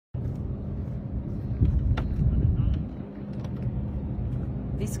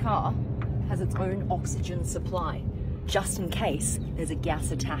this car has its own oxygen supply, just in case there's a gas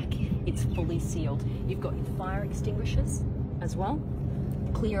attack. It's fully sealed. You've got your fire extinguishers as well,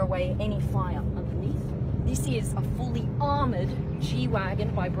 clear away any fire underneath. This is a fully armoured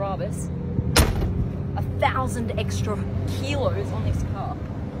G-wagon by Brabus. 1,000 extra kilos on this car.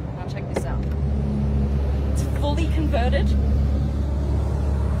 Now check this out. It's fully converted.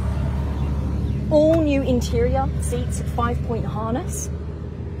 All new interior, seats, 5-point harness.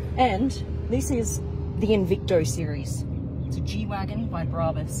 And this is the Invicto series. It's a G-wagon by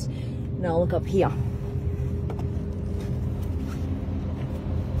Brabus. Now look up here.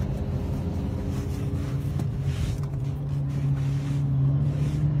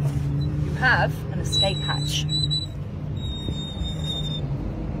 Have an escape hatch.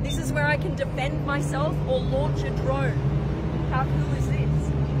 This is where I can defend myself or launch a drone. How cool is this?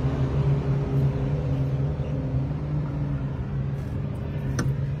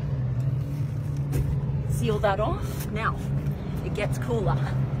 Seal that off. Now, it gets cooler.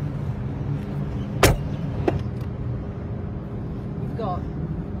 You've got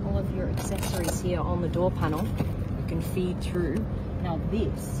all of your accessories here on the door panel. You can feed through. Now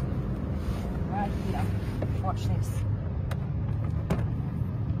this, right here, watch this.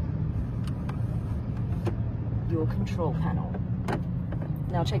 Your control panel.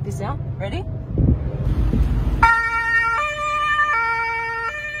 Now check this out, ready?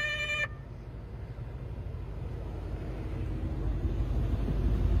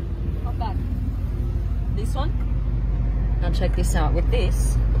 Hop back. This one. Now check this out, with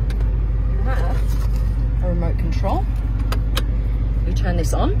this, you have a remote control. You turn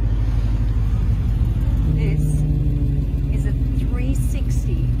this on. This is a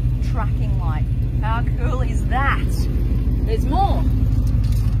 360 tracking light. How cool is that? There's more.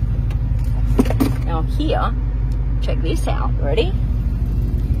 Now here, check this out. Ready?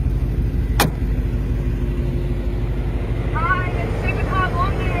 Hi, it's Supercar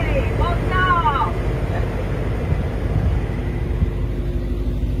Blondie. What's up?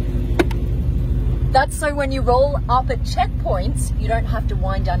 That's so when you roll up at checkpoints, you don't have to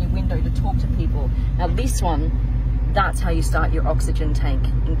wind down your window to talk to people. Now this one, that's how you start your oxygen tank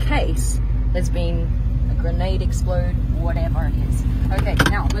in case there's been a grenade explode, whatever it is. Okay,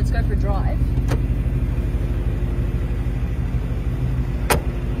 now let's go for a drive.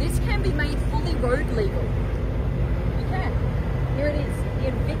 This can be made fully road legal. You can. Here it is, the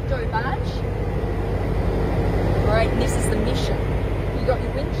Invicto badge. All right, and this is the mission. You got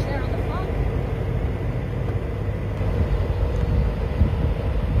your winch there on the front.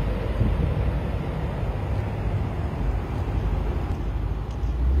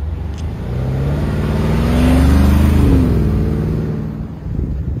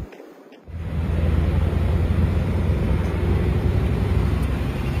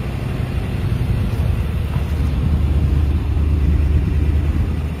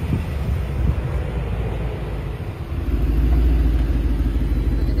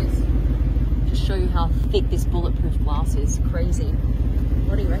 How thick this bulletproof glass is. Crazy.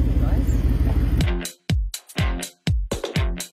 What do you reckon, guys?